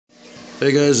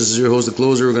Hey guys, this is your host, the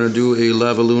Closer. We're going to do a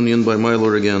Lavaloonian by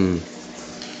Mylord again.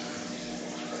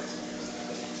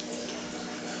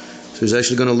 So he's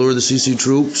actually going to lure the CC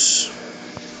troops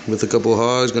with a couple of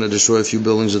hogs, going to destroy a few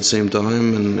buildings at the same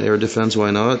time, and air defense, why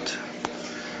not?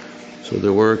 So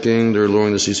they're working, they're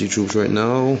luring the CC troops right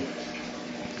now.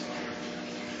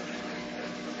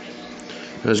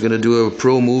 I was going to do a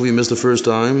pro move. He missed the first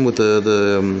time with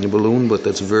the balloon, but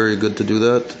that's very good to do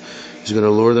that. He's going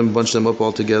to lure them, bunch them up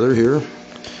all together here.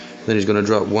 Then he's going to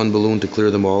drop one balloon to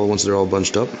clear them all once they're all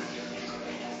bunched up.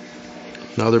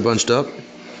 Now they're bunched up.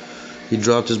 He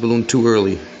dropped his balloon too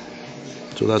early,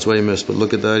 so that's why he missed. But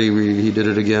look at that, he did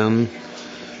it again.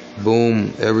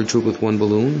 Boom, every troop with one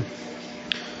balloon.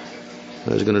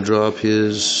 Now he's going to drop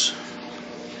his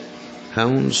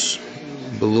hounds,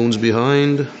 balloons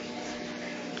behind.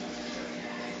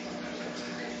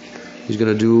 He's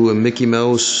going to do a Mickey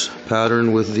Mouse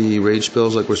pattern with the rage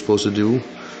spells like we're supposed to do.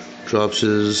 Drops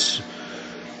his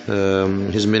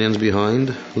minions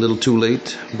behind. A little too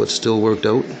late, but still worked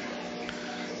out.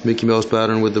 Mickey Mouse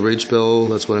pattern with the rage spell,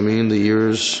 that's what I mean. The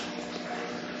ears.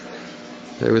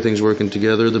 Everything's working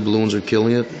together. The balloons are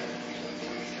killing it.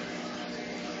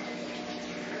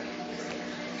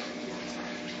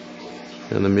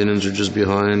 And the minions are just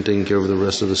behind, taking care of the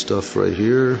rest of the stuff right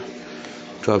here.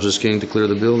 Drops his king to clear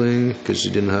the building, because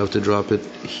he didn't have to drop it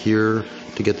here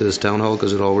to get to this town hall,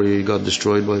 because it already got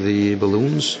destroyed by the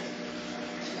balloons.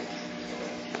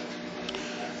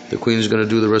 The queen is going to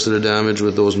do the rest of the damage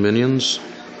with those minions,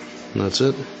 and that's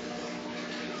it.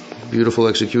 Beautiful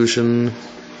execution,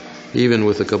 even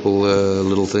with a couple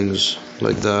little things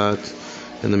like that,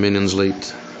 and the minions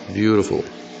late. Beautiful.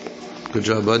 Good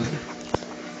job, bud.